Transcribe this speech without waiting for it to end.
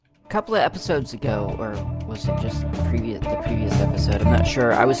couple of episodes ago, or was it just the previous episode? I'm not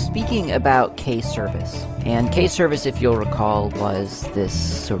sure. I was speaking about K-Service. And K-Service, if you'll recall, was this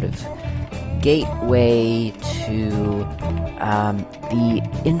sort of gateway to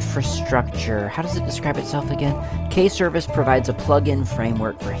the infrastructure. How does it describe itself again? K-Service provides a plug-in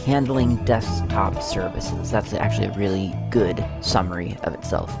framework for handling desktop services. That's actually a really good summary of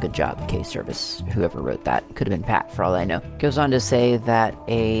itself. Good job, K-Service. Whoever wrote that. Could have been Pat, for all I know. Goes on to say that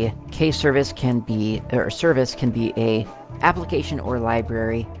a K-Service can be, or service can be a application or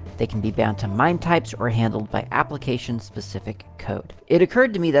library. They can be bound to MIME types or handled by application-specific code. It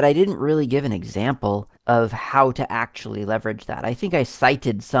occurred to me that I didn't really give an example of how to actually leverage that. I think I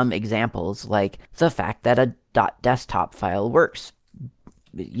cited some examples, like the fact that a .desktop file works,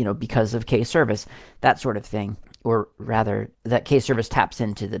 because of K-Service, that sort of thing. Or rather, that K-Service taps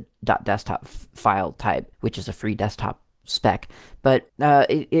into the .desktop file type, which is a free desktop spec. But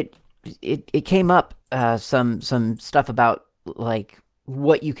it came up some stuff about like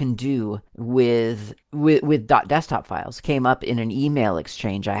what you can do with .desktop files came up in an email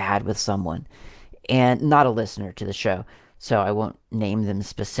exchange I had with someone, and not a listener to the show, so I won't name them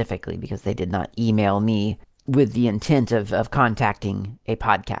specifically because they did not email me with the intent of contacting a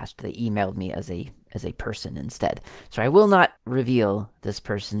podcast. They emailed me as a person instead. So I will not reveal this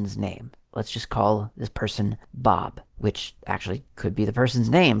person's name. Let's just call this person Bob, which actually could be the person's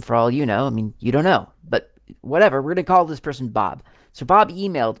name for all you know. I mean, you don't know, but whatever, we're going to call this person Bob. So Bob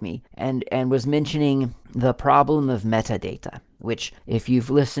emailed me and was mentioning the problem of metadata, which if you've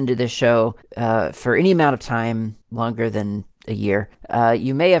listened to this show for any amount of time longer than a year,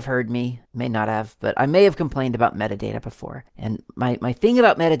 you may have heard me, may not have, but I may have complained about metadata before. And my thing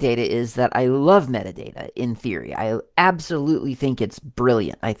about metadata is that I love metadata in theory. I absolutely think it's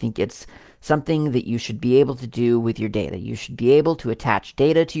brilliant. I think it's something that you should be able to do with your data. You should be able to attach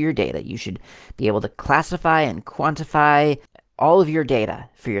data to your data. You should be able to classify and quantify all of your data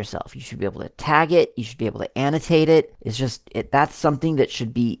for yourself. You should be able to tag it. You should be able to annotate it. That's something that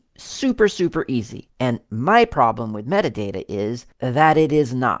should be super, super easy. And my problem with metadata is that it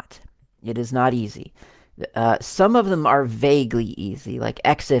is not. It is not easy. Some of them are vaguely easy, like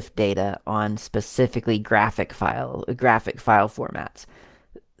EXIF data on specifically graphic file formats.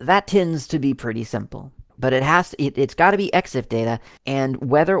 That tends to be pretty simple. But it's got to be EXIF data,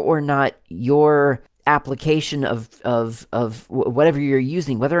 and whether or not your application of whatever you're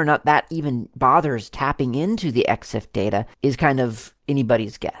using, whether or not that even bothers tapping into the EXIF data is kind of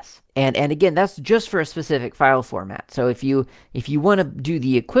anybody's guess. And again, that's just for a specific file format. So if you want to do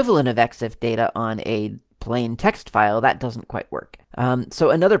the equivalent of EXIF data on a plain text file, that doesn't quite work. So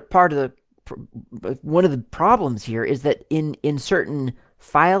another part of one of the problems here is that in certain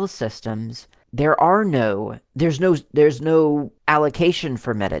file systems, there's no allocation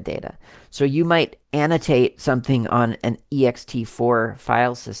for metadata. So you might annotate something on an ext4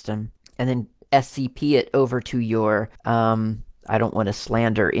 file system and then SCP it over to your, I don't want to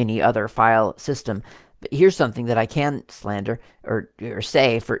slander any other file system, but here's something that I can slander or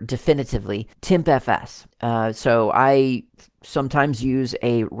say for definitively, TIMPFS. So I sometimes use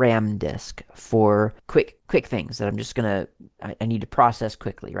a RAM disk for quick things that I need to process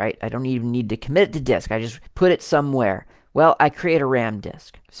quickly, right? I don't even need to commit it to disk. I just put it somewhere. Well, I create a RAM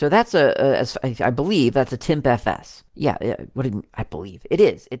disk. So that's I believe that's a TIMPFS. Yeah, what do you mean? I believe it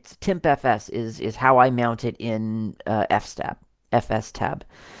is. It's TIMPFS is how I mount it in FSTab.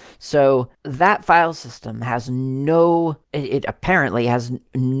 So that file system it apparently has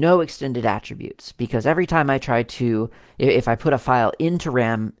no extended attributes, because every time if I put a file into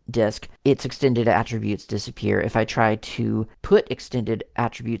RAM disk, its extended attributes disappear. If I try to put extended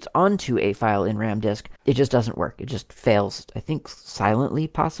attributes onto a file in RAM disk, it just doesn't work. It just fails, I think silently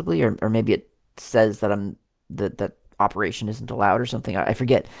possibly, or maybe it says that that operation isn't allowed or something. I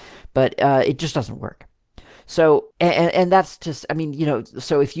forget, but it just doesn't work. So, and that's just,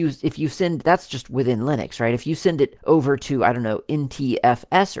 so if you send, that's just within Linux, right? If you send it over to, I don't know,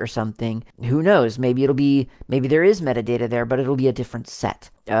 NTFS or something, who knows? Maybe there is metadata there, but it'll be a different set.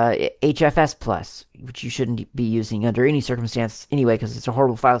 HFS plus, which you shouldn't be using under any circumstance anyway, because it's a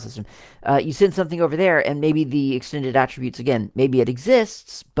horrible file system. You send something over there, and maybe the extended attributes, again, maybe it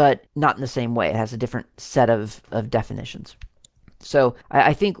exists, but not in the same way. It has a different set of definitions. So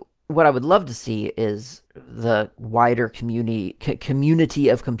I think what I would love to see is the wider community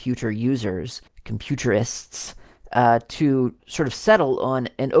of computer users, computerists, to sort of settle on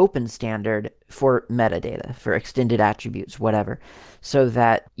an open standard for metadata, for extended attributes, whatever, so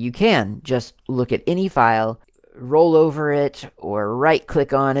that you can just look at any file, roll over it or right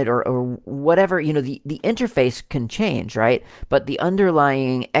click on it or whatever, the interface can change, right? But the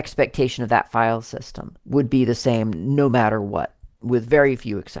underlying expectation of that file system would be the same no matter what, with very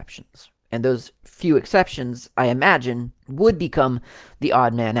few exceptions. And those few exceptions, I imagine, would become the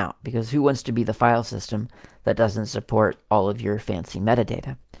odd man out, because who wants to be the file system that doesn't support all of your fancy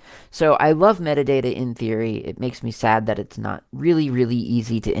metadata? So I love metadata in theory. It makes me sad that it's not really, really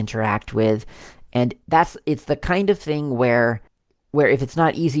easy to interact with. And it's the kind of thing where if it's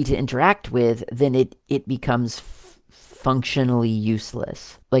not easy to interact with, then it becomes functionally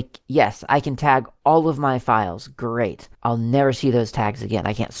useless. Like, yes, I can tag all of my files. Great. I'll never see those tags again.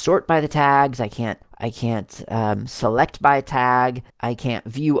 I can't sort by the tags. I can't select by tag. I can't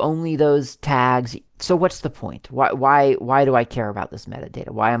view only those tags. So what's the point? Why do I care about this metadata?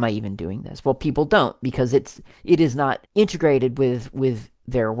 Why am I even doing this? Well, people don't, because it is not integrated with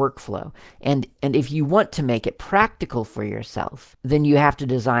their workflow. And if you want to make it practical for yourself, then you have to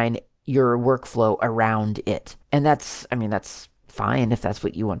design your workflow around it. And that's fine if that's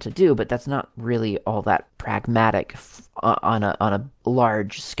what you want to do, but that's not really all that pragmatic on a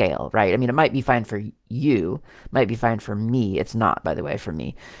large scale, right? I mean, it might be fine for you, might be fine for me. It's not, by the way, for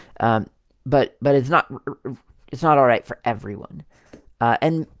me. But it's not all right for everyone.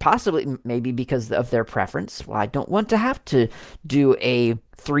 And possibly maybe because of their preference. Well, I don't want to have to do a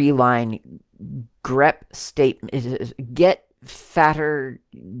 3-line grep statement, get fatter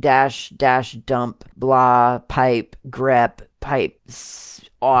dash dump blah pipe grep pipe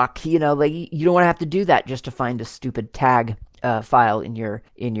awk. You don't want to have to do that just to find a stupid tag file in your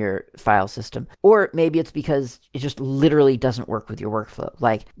file system. Or maybe it's because it just literally doesn't work with your workflow.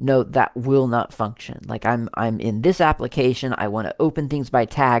 Like, no, that will not function. Like, I'm in this application, I want to open things by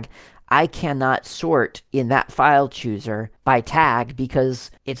tag. I cannot sort in that file chooser by tag because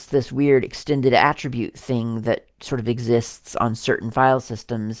it's this weird extended attribute thing that sort of exists on certain file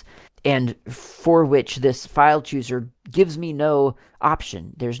systems, and for which this file chooser gives me no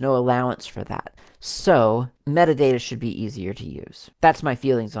option. There's no allowance for that. So metadata should be easier to use. That's my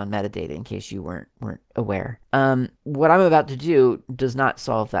feelings on metadata, in case you weren't aware. What I'm about to do does not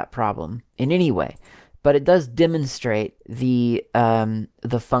solve that problem in any way, but it does demonstrate the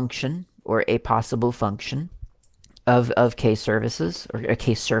function, or a possible function, of case services, or a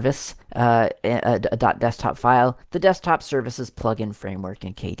case service, a .desktop file, the desktop services plugin framework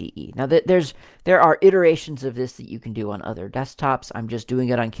in KDE. Now, there are iterations of this that you can do on other desktops. I'm just doing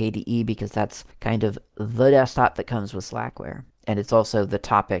it on KDE because that's kind of the desktop that comes with Slackware. And it's also the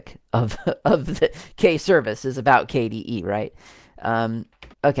topic of the case service is about KDE, right?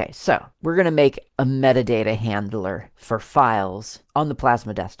 Okay, so we're going to make a metadata handler for files on the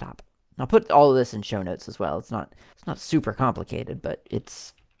Plasma desktop. I'll put all of this in show notes as well. It's not super complicated, but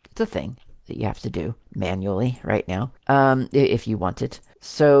it's a thing that you have to do manually right now, if you want it.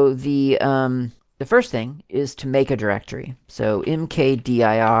 So the first thing is to make a directory. So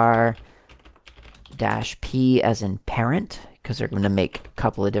mkdir -p as in parent, because they're going to make a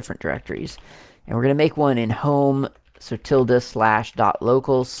couple of different directories. And we're going to make one in home, so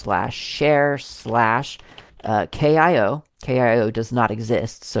 ~/.local/share/kio. KIO does not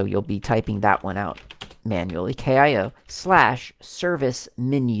exist, so you'll be typing that one out manually. KIO /service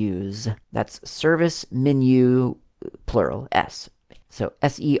menus. That's service menu, plural, S. So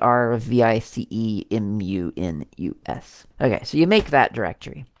SERVICEMUNUS. Okay, so you make that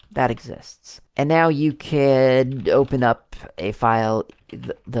directory. That exists. And now you could open up a file,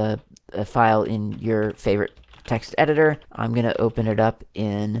 a file in your favorite text editor. I'm going to open it up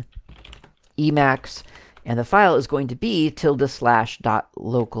in Emacs. And the file is going to be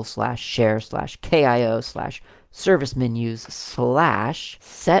 ~/.local/share/kio/service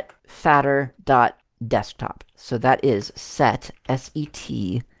menus/setfatter.desktop. So that is set,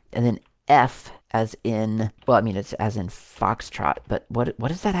 S-E-T, and then F as in, well, I mean, it's as in Foxtrot, but what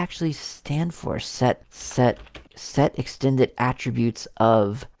does that actually stand for? Set extended attributes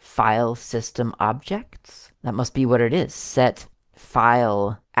of file system objects? That must be what it is. Set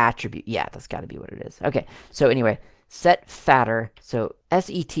file attribute. Yeah, that's got to be what it is. Okay, so anyway, set fatter. So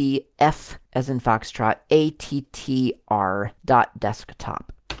SETF as in Foxtrot,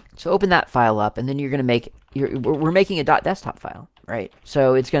 ATTR.desktop. So open that file up, and then you're going to make we're making a .desktop file, right?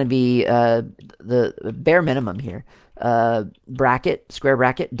 So it's going to be the bare minimum here. Square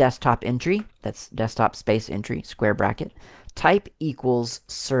bracket, desktop entry. That's desktop space entry, square bracket. Type equals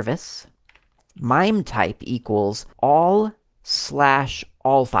service. MIME type equals all/all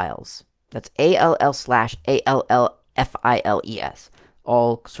files. That's ALL/ALLFILES.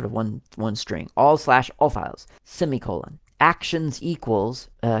 All sort of one string. All/all files. Semicolon. Actions equals,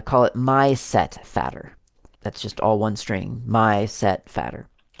 call it my set fatter. That's just all one string. My set fatter.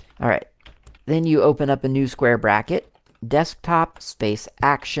 All right. Then you open up a new square bracket. Desktop space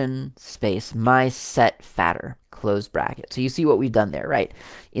action space my set fatter. Close bracket. So you see what we've done there, right?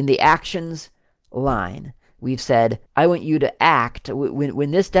 In the actions line, we've said, I want you to act.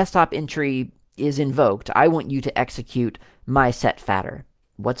 When this desktop entry is invoked, I want you to execute my set fatter.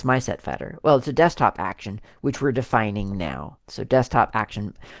 What's my set fatter? Well, it's a desktop action, which we're defining now. So desktop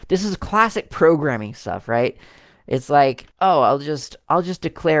action. This is classic programming stuff, right? It's like, oh, I'll just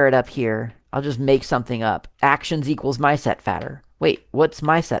declare it up here. I'll just make something up. Actions equals my set fatter. Wait, what's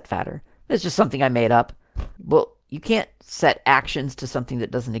my set fatter? It's just something I made up. Well, you can't set actions to something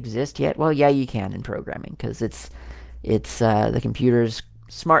that doesn't exist yet. Well, yeah, you can in programming, because it's the computer's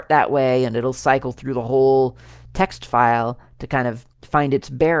smart that way, and it'll cycle through the whole text file to kind of find its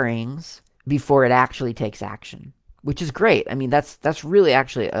bearings before it actually takes action, which is great. I mean, that's really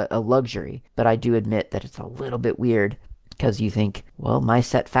actually a luxury, but I do admit that it's a little bit weird because you think, well, my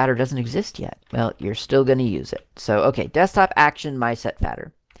set fatter doesn't exist yet. Well, you're still going to use it. So, okay, desktop action my set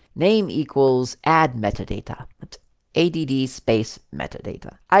fatter. Name equals add metadata. That's add space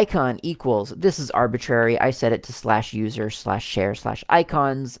metadata. Icon equals, this is arbitrary. I set it to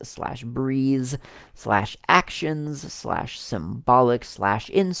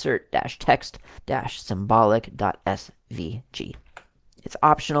It's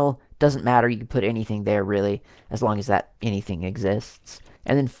optional. Doesn't matter. You can put anything there, really, as long as that anything exists.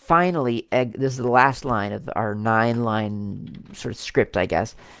 And then finally, this is the last line of our 9-line sort of script, I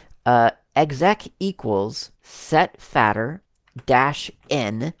guess. Exec equals set fatter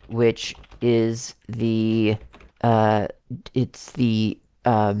 -n, which is the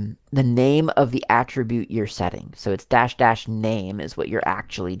name of the attribute you're setting. So it's --name is what you're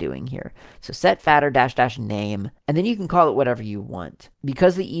actually doing here. So set fatter --name, and then you can call it whatever you want.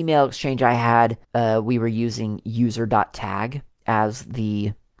 Because the email exchange I had, we were using user.tag as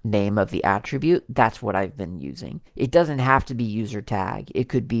the name of the attribute. That's what I've been using. It doesn't have to be user tag. It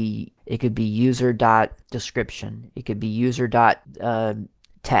could be user.description. It could be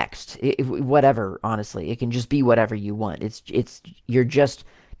user.text. Whatever, honestly. It can just be whatever you want. You're just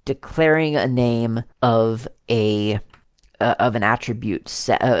declaring a name of an attribute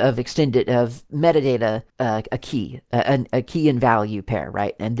set of metadata, a key and value pair,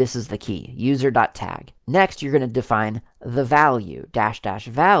 right? And this is the key, user.tag. Next, you're going to define the value,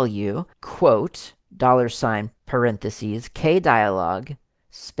 --value, quote, $ parentheses, kdialog,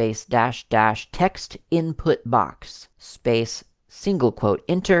 space -- text input box, space single quote,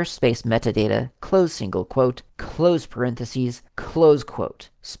 enter, space metadata, close single quote, close parentheses, close quote,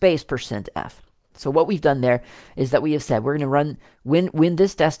 space %f. So what we've done there is that we have said we're going to run, when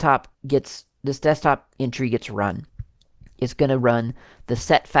this desktop entry gets run, it's going to run the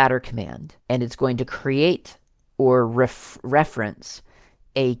set fatter command, and it's going to create or reference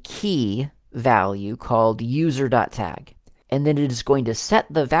a key value called user.tag. And then it is going to set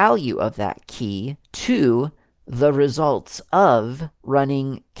the value of that key to the results of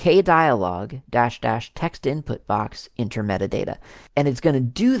running kdialog -- text input box enter metadata. And it's going to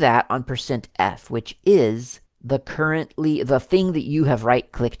do that on %f, which is the thing that you have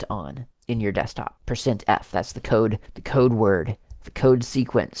right-clicked on in your desktop. %f, that's the code word, the code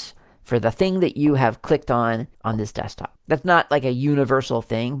sequence for the thing that you have clicked on this desktop. That's not like a universal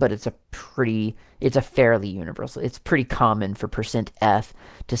thing, but it's a fairly universal. It's pretty common for %f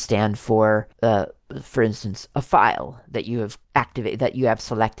to stand for instance, a file that you have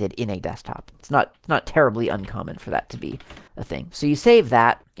selected in a desktop. It's not terribly uncommon for that to be a thing. So you save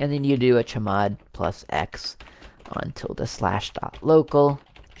that, and then you do a chmod +x on ~/local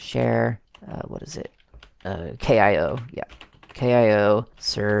share, what is it? KIO, yeah. KIO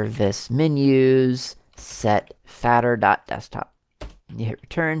service menus set fatter.desktop. You hit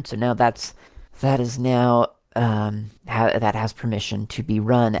return. So now that is now that has permission to be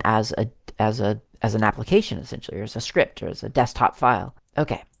run as an application, essentially, or as a script, or as a desktop file.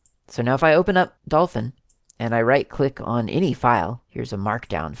 Okay, so now if I open up Dolphin and I right-click on any file, here's a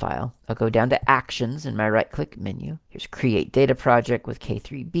markdown file. I'll go down to Actions in my right-click menu. Here's Create Data Project with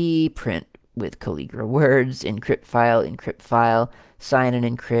K3B, Print with Calligra Words, Encrypt File, Sign and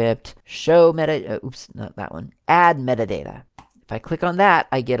Encrypt, Show not that one, Add Metadata. If I click on that,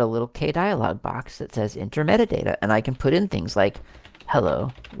 I get a little kdialog box that says Enter Metadata, and I can put in things like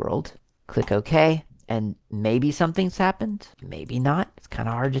Hello World. Click OK, and maybe something's happened, maybe not. It's kind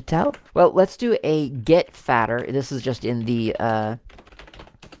of hard to tell. Well, let's do a get fatter. This is just in the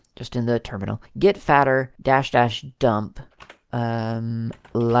terminal. Get fatter --dump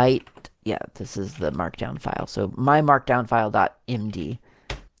light. Yeah, this is the markdown file. So my markdown file.md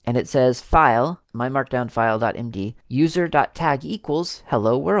and it says file, my markdown file.md, user.tag equals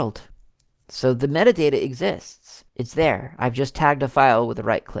hello world. So the metadata exists. It's there. I've just tagged a file with a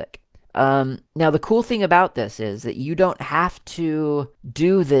right click. Now, the cool thing about this is that you don't have to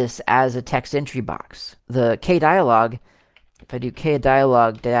do this as a text entry box. The kdialog, if I do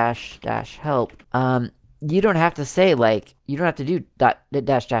kdialog dash help, you don't have to say, like, you don't have to do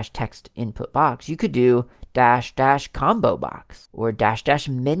dash text input box. You could do dash combo box, or dash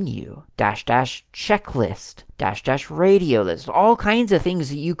menu, dash checklist, dash radio list, all kinds of things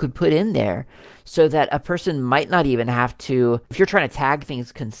that you could put in there so that a person might not even have to, if you're trying to tag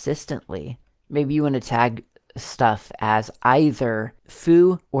things consistently, maybe you want to tag stuff as either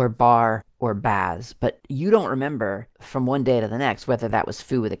foo or bar or baz, but you don't remember from one day to the next whether that was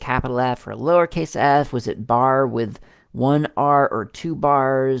foo with a capital F or a lowercase f, was it bar with one R or two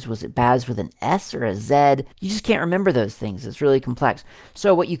bars, was it baz with an S or a Z? You just can't remember those things. It's really complex.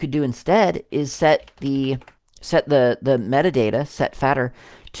 So what you could do instead is set the metadata, set fatter,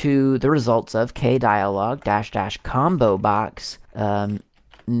 to the results of kdialog dash combo box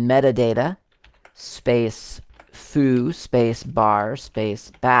metadata space foo space bar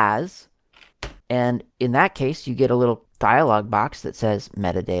space baz. And in that case, you get a little dialog box that says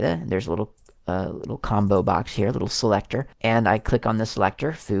metadata, and there's a little combo box here, a little selector, and I click on the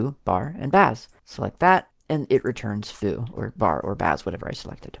selector, foo, bar, and baz. Select that, and it returns foo, or bar, or baz, whatever I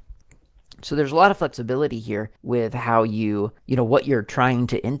selected. So there's a lot of flexibility here with how you know, what you're trying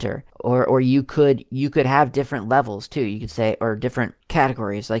to enter, or you could have different levels too. You could say, or different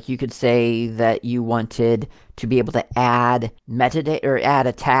categories. Like you could say that you wanted to be able to add metadata, or add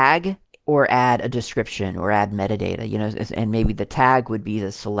a tag, or add a description, or add metadata, you know, and maybe the tag would be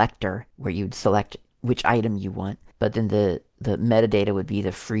the selector where you'd select which item you want, but then the metadata would be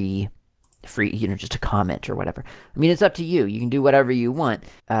the free, you know, just a comment or whatever. I mean, it's up to you. You can do whatever you want.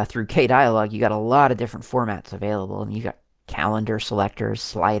 Through kdialog, you got a lot of different formats available. I mean, you got calendar selectors,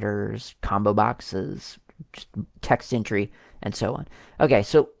 sliders, combo boxes, text entry, and so on. Okay,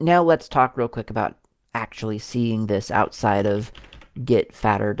 so now let's talk real quick about actually seeing this outside of get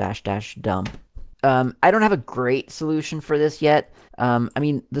fatter dash dump. I don't have a great solution for this yet. I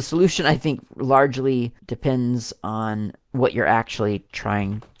mean, the solution, I think, largely depends on what you're actually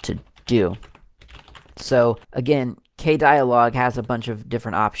trying to do. So again, kdialog has a bunch of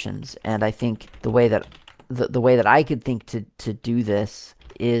different options, and I think the way that I could think to do this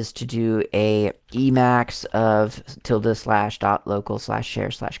is to do a emax of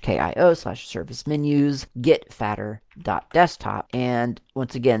 ~/.local/share/kio/service menus get fatter.desktop. And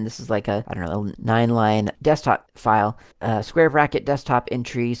once again, this is like a, I don't know, a 9-line desktop file. Square bracket desktop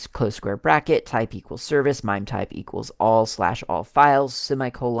entries, close square bracket, type equals service, MIME type equals all/all files,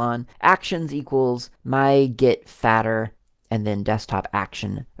 semicolon, actions equals my get fatter, and then desktop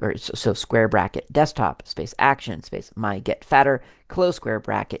action, or so square bracket desktop space action space my get fatter, close square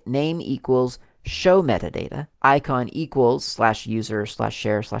bracket, name equals show metadata, icon equals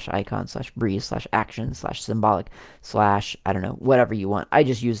 /user/share/icon/breeze/action/symbolic/ I don't know, whatever you want. I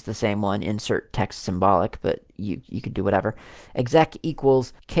just use the same one, insert text symbolic, but you could do whatever. Exec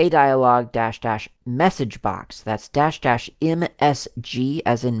equals kdialog dash message box. That's dash msg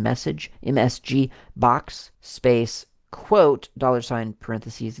as in message, msg box space quote $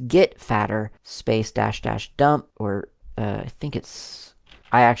 parentheses get fatter space dash dump, or I think it's,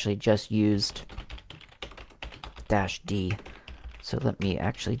 I actually just used -d, so let me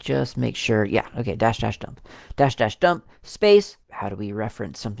actually just make sure. Yeah, okay, dash dump space, how do we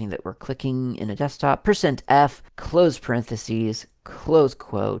reference something that we're clicking in a desktop, %f close parentheses close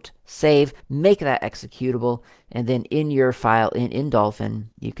quote, save, make that executable, and then in your file in Dolphin,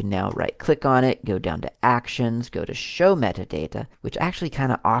 you can now right click on it, go down to actions, go to show metadata, which actually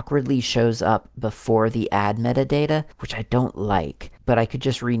kind of awkwardly shows up before the add metadata, which I don't like, but I could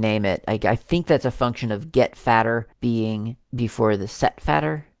just rename it. I think that's a function of get fatter being before the set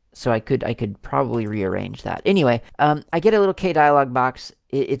fatter. So I could probably rearrange that. Anyway, I get a little kdialog box.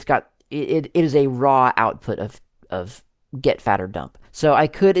 It is a raw output of get fatter dump. So I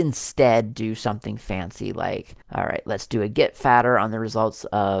could instead do something fancy like, all right, let's do a get fatter on the results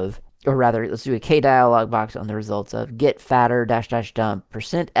of, or rather, let's do a kdialog box on the results of get fatter dash dump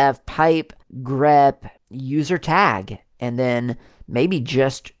 %f pipe grep user tag, and then maybe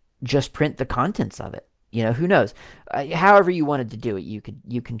just print the contents of it. You know, who knows? However you wanted to do it, you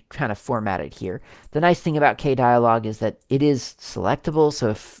can kind of format it here. The nice thing about kdialog is that it is selectable.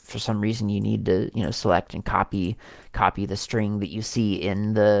 So if for some reason you need to, you know, select and copy the string that you see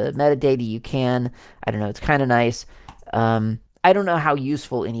in the metadata, you can. I don't know. It's kind of nice. I don't know how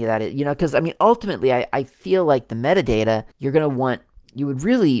useful any of that is, you know, because I mean, ultimately, I feel like the metadata, you're going to want you would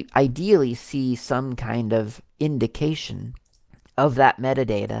really ideally see some kind of indication of that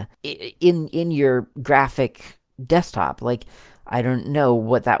metadata in your graphic desktop. Like, I don't know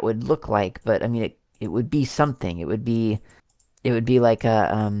what that would look like, but I mean, it would be something. It would be like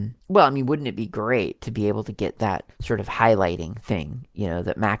well, I mean, wouldn't it be great to be able to get that sort of highlighting thing,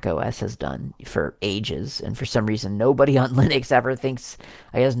 that Mac OS has done for ages, and for some reason nobody on Linux ever thinks,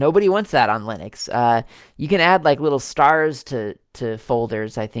 I guess nobody wants that on Linux. You can add like little stars to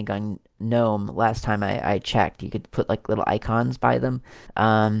folders, I think on GNOME last time I checked. You could put like little icons by them.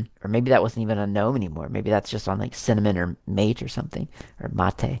 Or maybe that wasn't even on GNOME anymore. Maybe that's just on like Cinnamon or Mate or something, or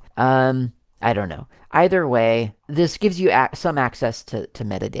Mate. I don't know. Either way, this gives you some access to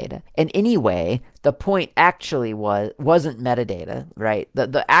metadata. And anyway, the point actually wasn't metadata, right?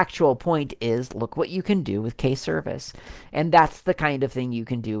 The actual point is, look what you can do with Kservice. And that's the kind of thing you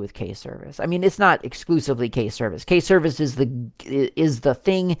can do with Kservice. I mean, it's not exclusively Kservice. Kservice is the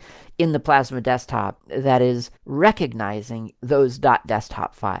thing in the Plasma desktop that is recognizing those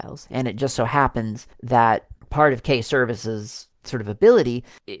 .desktop files. And it just so happens that part of Kservice's sort of ability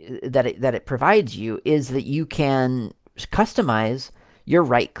that it provides you is that you can customize your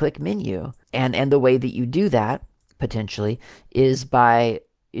right-click menu, and the way that you do that potentially is by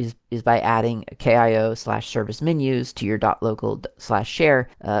adding KIO/service menus to your .local/share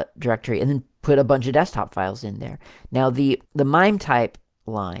directory, and then put a bunch of desktop files in there. Now the MIME type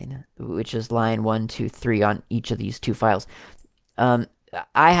line, which is line 1, 2, 3 on each of these two files,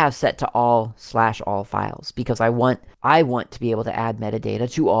 I have set to all/all files because I want to be able to add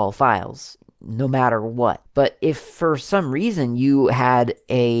metadata to all files, no matter what. But if for some reason you had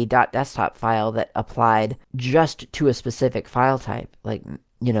a .desktop file that applied just to a specific file type, like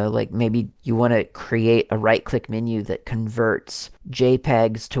maybe you want to create a right-click menu that converts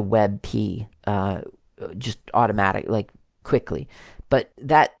JPEGs to WebP, just automatic, like quickly. But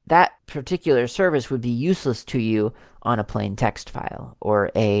that particular service would be useless to you on a plain text file or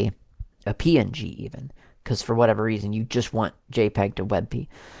a PNG even, because for whatever reason you just want JPEG to WebP.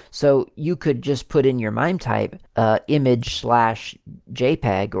 So you could just put in your MIME type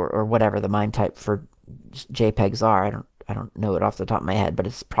image/JPEG or whatever the MIME type for JPEGs are. I don't know it off the top of my head, but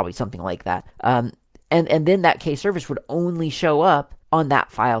it's probably something like that. And then that Kservice would only show up on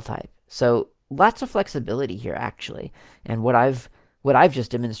that file type. So lots of flexibility here actually. And what I've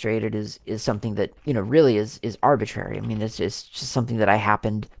just demonstrated is something that, really is arbitrary. I mean, it's just something that I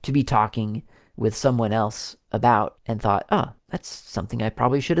happened to be talking with someone else about and thought, oh, that's something I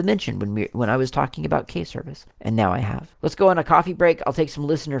probably should have mentioned when I was talking about Kservice. And now I have. Let's go on a coffee break. I'll take some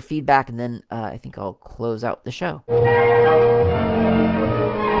listener feedback, and then I think I'll close out the show.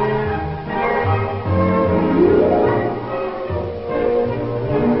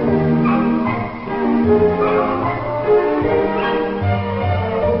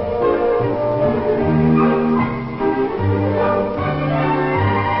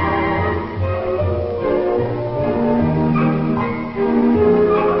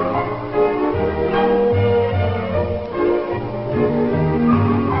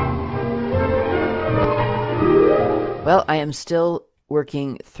 Well, I am still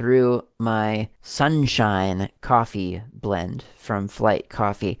working through my Sunshine coffee blend from Flight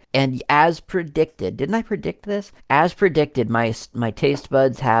Coffee. And as predicted, didn't I predict this? As predicted, my taste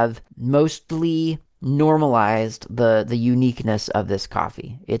buds have mostly normalized the uniqueness of this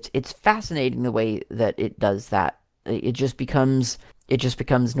coffee. It's fascinating the way that it does that. It just becomes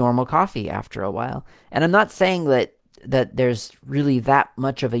normal coffee after a while. And I'm not saying that there's really that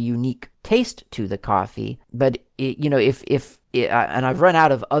much of a unique taste to the coffee, but and I've run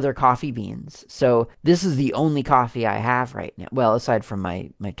out of other coffee beans, so this is the only coffee I have right now. Well, aside from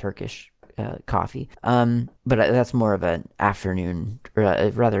my Turkish coffee, but that's more of an afternoon,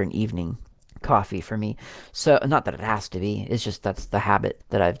 or rather an evening coffee for me. So not that it has to be; it's just that's the habit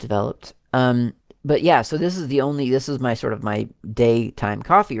that I've developed. But yeah, so this is my sort of my daytime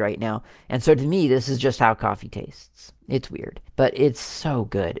coffee right now. And so to me, this is just how coffee tastes. It's weird, but it's so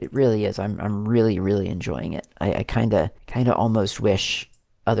good. It really is. I'm really, really enjoying it. I kind of almost wish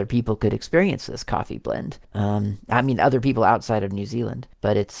other people could experience this coffee blend. I mean, other people outside of New Zealand,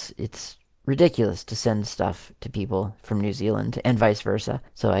 but it's ridiculous to send stuff to people from New Zealand and vice versa.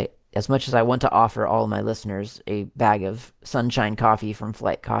 So as much as I want to offer all my listeners a bag of Sunshine coffee from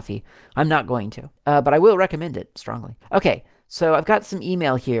Flight Coffee, I'm not going to. But I will recommend it strongly. Okay, so I've got some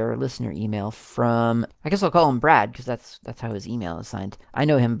email here, listener email from, I guess I'll call him Brad, because that's how his email is signed. I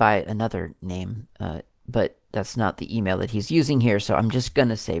know him by another name, but that's not the email that he's using here, so I'm just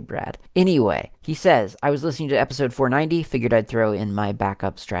gonna say Brad. Anyway, he says, I was listening to episode 490, figured I'd throw in my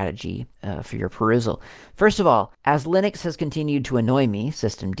backup strategy for your perusal. First of all, as Linux has continued to annoy me,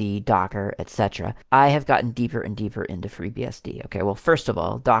 systemd, Docker, etc., I have gotten deeper and deeper into FreeBSD. Okay, well, first of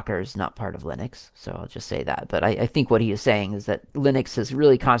all, Docker is not part of Linux, so I'll just say that. But I think what he is saying is that Linux is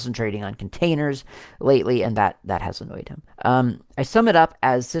really concentrating on containers lately, and that has annoyed him. I sum it up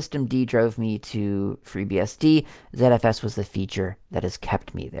as systemd drove me to FreeBSD. ZFS was the feature that has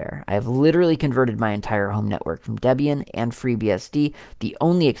kept me there. I have literally converted my entire home network from Debian and FreeBSD, the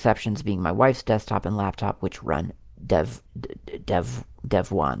only exceptions being my wife's desktop and laptop, which run Dev1.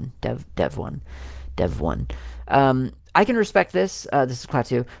 I can respect this. This is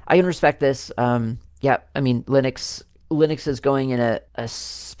Klaatu. I can respect this. Yeah, I mean, Linux is going in a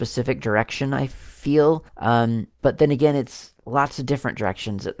specific direction, I feel. But then again, it's lots of different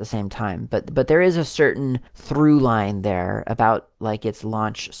directions at the same time. But there is a certain through line there about like its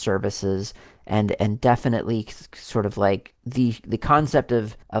launch services and definitely sort of like the concept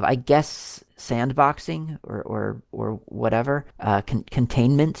of I guess sandboxing or whatever,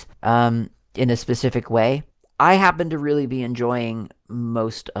 containment in a specific way. I happen to really be enjoying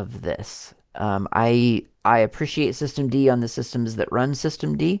most of this. I appreciate systemd on the systems that run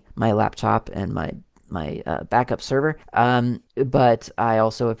systemd, my laptop and my backup server. But I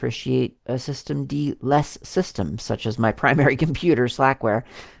also appreciate a systemd less system, such as my primary computer, Slackware.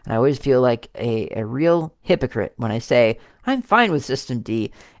 And I always feel like a real hypocrite when I say I'm fine with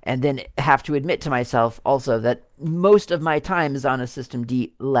systemd, and then have to admit to myself also that most of my time is on a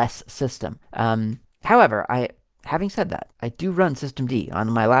systemd less system. However, having said that, I do run systemd on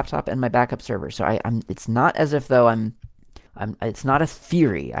my laptop and my backup server, so it's not as if though it's not a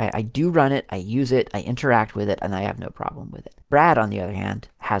theory. I do run it, I use it, I interact with it, and I have no problem with it. Brad, on the other hand,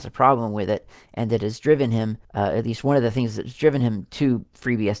 has a problem with it, and it has driven him, at least one of the things that's driven him to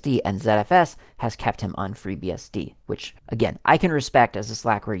FreeBSD, and ZFS has kept him on FreeBSD, which, again, I can respect as a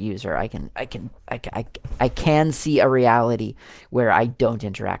Slackware user. I can see a reality where I don't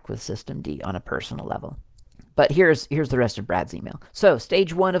interact with systemd on a personal level. But here's the rest of Brad's email. So,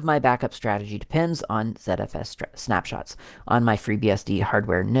 stage 1 of my backup strategy depends on ZFS snapshots. On my FreeBSD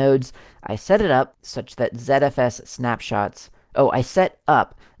hardware nodes, I set it up such that ZFS snapshots... I set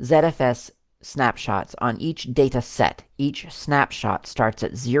up ZFS snapshots on each data set. Each snapshot starts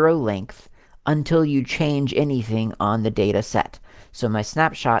at 0 length until you change anything on the data set. So my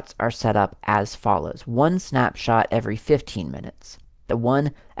snapshots are set up as follows. 1 snapshot every 15 minutes. The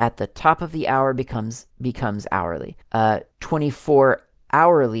one at the top of the hour becomes hourly. 24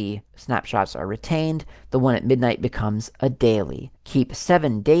 hourly snapshots are retained. The one at midnight becomes a daily. Keep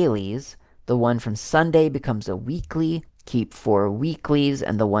 7 dailies. The one from Sunday becomes a weekly. Keep 4 weeklies,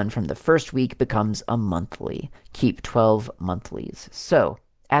 and the one from the first week becomes a monthly. Keep 12 monthlies. So,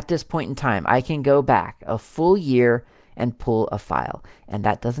 at this point in time, I can go back a full year and pull a file. And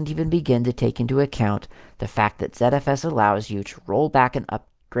that doesn't even begin to take into account the fact that ZFS allows you to roll back an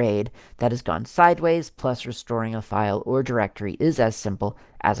upgrade that has gone sideways, plus restoring a file or directory is as simple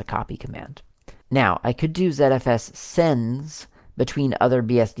as a copy command. Now, I could do ZFS sends between other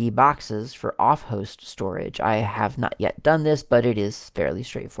BSD boxes for off-host storage. I have not yet done this, but it is fairly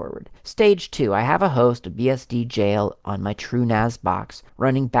straightforward. Stage 2, I have a host, a BSD jail, on my TrueNAS box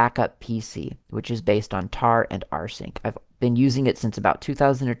running backup PC, which is based on tar and rsync. I've been using it since about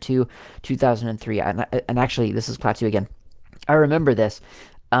 2002, 2003, and actually, this is Klaatu again. I remember this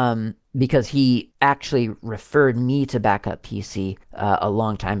because he actually referred me to backup PC a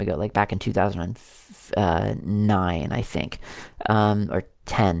long time ago, like back in 2009, I think, or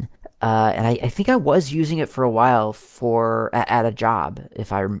 10. And I think I was using it for a while at a job,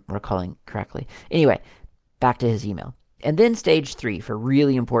 if I'm recalling correctly. Anyway, back to his email. And then stage 3, for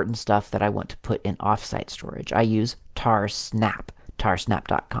really important stuff that I want to put in offsite storage, I use tarsnap,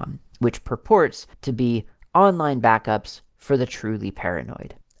 tarsnap.com, which purports to be online backups for the truly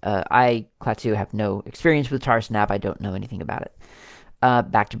paranoid. I, Klaatu, have no experience with tarsnap. I don't know anything about it.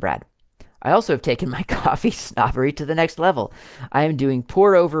 Back to Brad. I also have taken my coffee snobbery to the next level. I am doing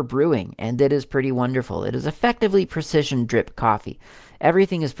pour-over brewing, and it is pretty wonderful. It is effectively precision drip coffee.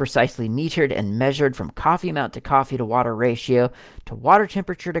 Everything is precisely metered and measured from coffee amount to coffee to water ratio to water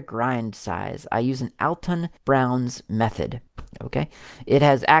temperature to grind size. I use an Alton Brown's method. Okay? It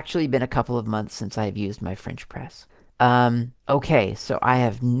has actually been a couple of months since I have used my French press. Okay, so I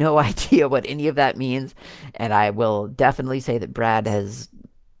have no idea what any of that means, and I will definitely say that Brad has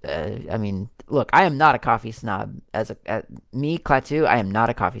I mean, look, I am not a coffee snob. Me, Klaatu, I am not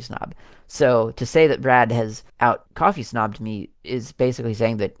a coffee snob. So to say that Brad has out coffee snobbed me is basically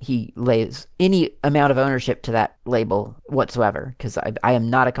saying that he lays any amount of ownership to that label whatsoever. Because I am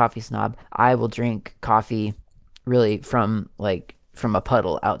not a coffee snob. I will drink coffee really from a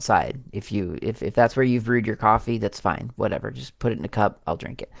puddle outside. If that's where you've brewed your coffee, that's fine. Whatever, just put it in a cup. I'll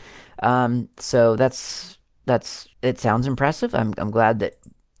drink it. So that's it. Sounds impressive. I'm glad that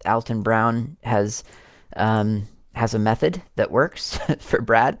Alton Brown has a method that works for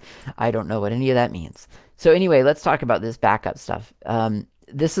Brad. I don't know what any of that means. So anyway, let's talk about this backup stuff.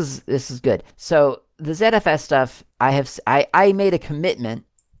 This is good. So the ZFS stuff, I made a commitment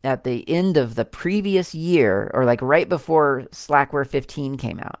at the end of the previous year, or like right before Slackware 15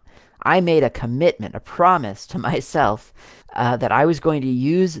 came out. I made a commitment, a promise to myself that I was going to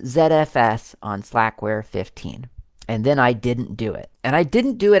use ZFS on Slackware 15. And then I didn't do it. And I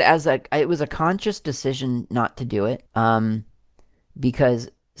didn't do it it was a conscious decision not to do it. Because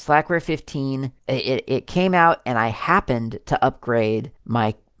Slackware 15, it came out and I happened to upgrade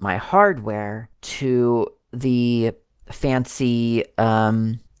my hardware to the fancy,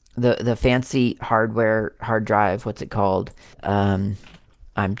 the fancy hardware hard drive. What's it called? I'm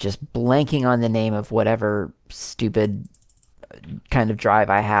just blanking on the name of whatever stupid kind of drive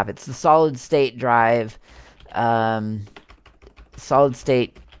I have. It's the solid state drive. Solid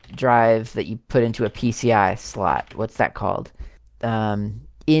state drive that you put into a PCI slot. What's that called? NVMe,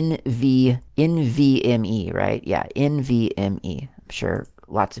 right? Yeah, NVMe. I'm sure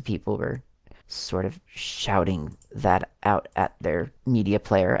lots of people were sort of shouting that out at their media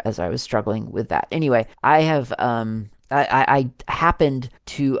player as I was struggling with that. Anyway, I happened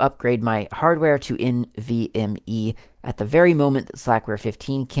to upgrade my hardware to NVMe at the very moment that Slackware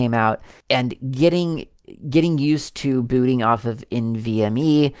 15 came out, and getting used to booting off of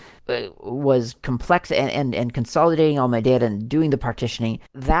NVMe was complex, and consolidating all my data and doing the partitioning,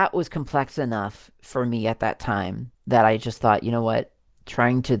 that was complex enough for me at that time that I just thought, you know what,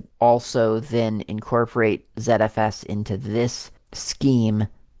 trying to also then incorporate ZFS into this scheme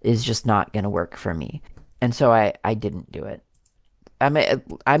is just not going to work for me. And so I didn't do it.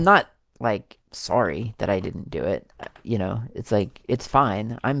 I'm not like sorry that I didn't do it. It's like, it's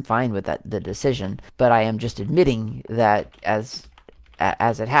fine. I'm fine with the decision, but I am just admitting that as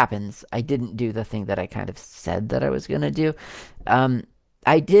it happens, I didn't do the thing that I kind of said that I was going to do.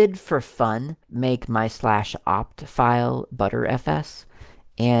 I did for fun make my /opt file Btrfs,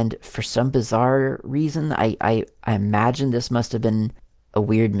 and for some bizarre reason, I imagine this must have been a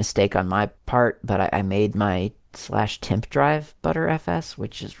weird mistake on my part, but I made my /temp drive Btrfs,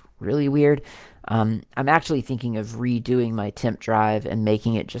 which is really weird. I'm actually thinking of redoing my temp drive and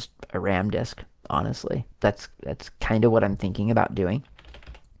making it just a RAM disk, honestly. That's kind of what I'm thinking about doing.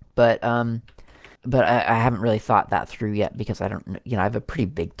 But I haven't really thought that through yet, because I don't, I have a pretty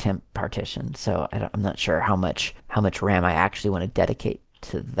big temp partition, so I'm not sure how much RAM I actually want to dedicate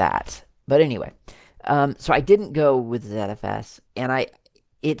to that. But anyway, so I didn't go with ZFS, and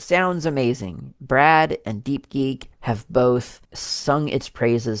it sounds amazing. Brad and DeepGeek have both sung its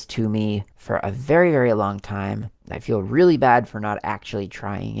praises to me for a very, very long time. I feel really bad for not actually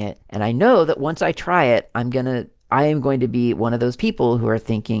trying it. And I know that once I try it, I am going to be one of those people who are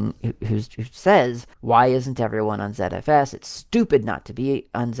thinking, who says, why isn't everyone on ZFS? It's stupid not to be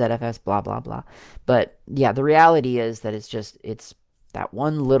on ZFS, blah, blah, blah. But yeah, the reality is that it's that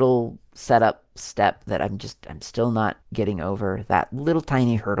one little setup step that I'm still not getting over, that little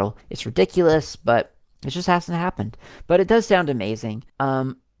tiny hurdle. It's ridiculous, but it just hasn't happened. But it does sound amazing.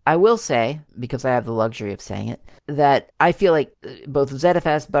 I will say, because I have the luxury of saying it, that I feel like both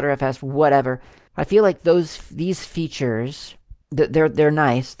ZFS, Btrfs, whatever, I feel like these features, they're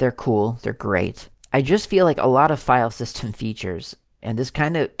nice, they're cool, they're great. I just feel like a lot of file system features, and this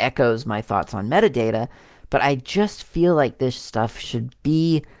kind of echoes my thoughts on metadata, but I just feel like this stuff should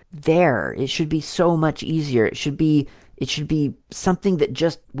be there. It should be so much easier. It should be something that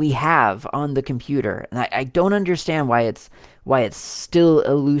just we have on the computer. And I don't understand why it's still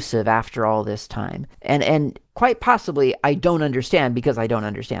elusive after all this time. And quite possibly I don't understand because I don't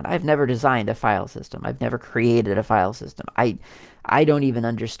understand. I've never designed a file system. I've never created a file system. I don't even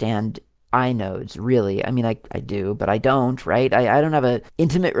understand inodes, really. I mean, I do, but I don't, right? I don't have an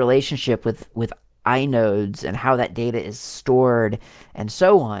intimate relationship with inodes and how that data is stored and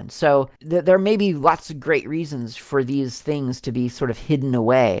so on. So there may be lots of great reasons for these things to be sort of hidden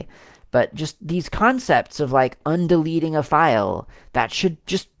away, but just these concepts of like undeleting a file, that should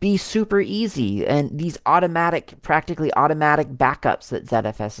just be super easy. And these practically automatic backups that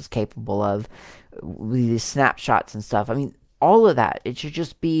ZFS is capable of, these snapshots and stuff. I mean, all of that. It should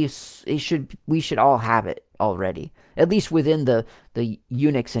just be, we should all have it already, at least within the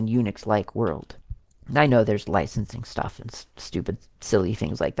Unix and Unix-like world. And I know there's licensing stuff and stupid, silly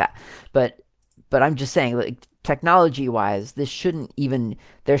things like that, but I'm just saying, like, technology-wise, this shouldn't even,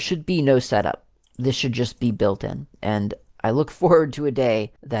 there should be no setup. This should just be built in, and I look forward to a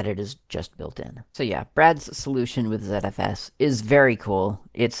day that it is just built in. So yeah, Brad's solution with ZFS is very cool.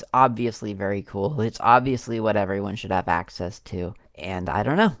 It's obviously very cool. It's obviously what everyone should have access to. And I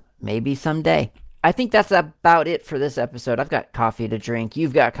don't know, maybe someday. I think that's about it for this episode. I've got coffee to drink.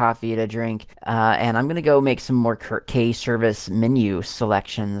 You've got coffee to drink. And I'm going to go make some more K-Service menu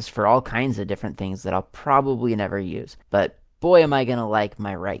selections for all kinds of different things that I'll probably never use. But boy, am I going to like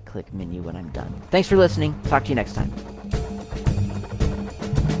my right-click menu when I'm done. Thanks for listening. Talk to you next time.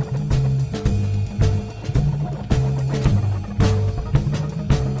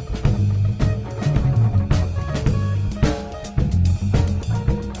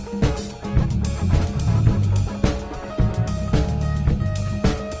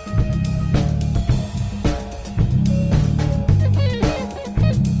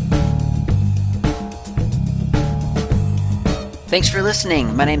 Thanks for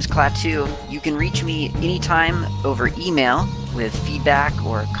listening. My name's Klaatu. You can reach me anytime over email with feedback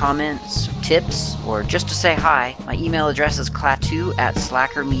or comments, tips, or just to say hi. My email address is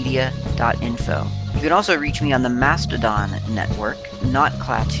klaatu@slackermedia.info. You can also reach me on the Mastodon network, not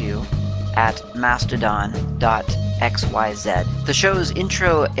Klaatu, at mastodon.xyz. The show's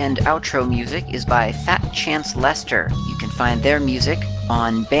intro and outro music is by Fat Chance Lester. You can find their music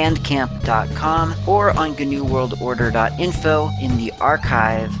on bandcamp.com or on GNUWorldOrder.info. In the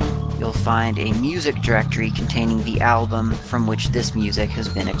archive, you'll find a music directory containing the album from which this music has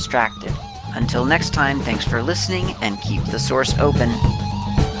been extracted. Until next time, thanks for listening and keep the source open.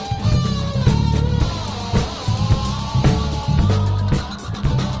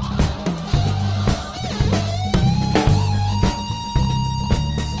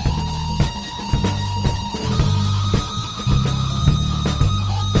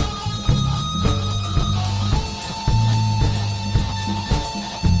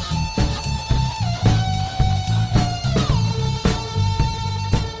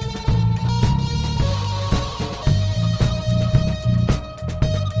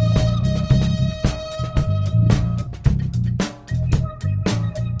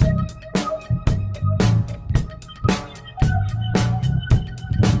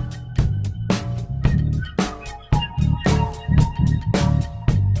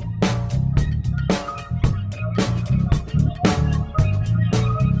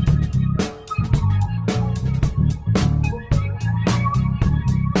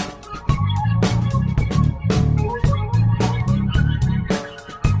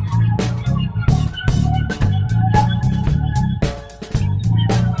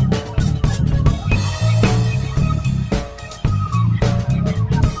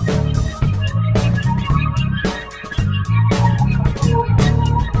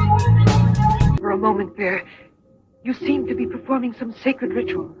 You seem to be performing some sacred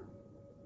ritual.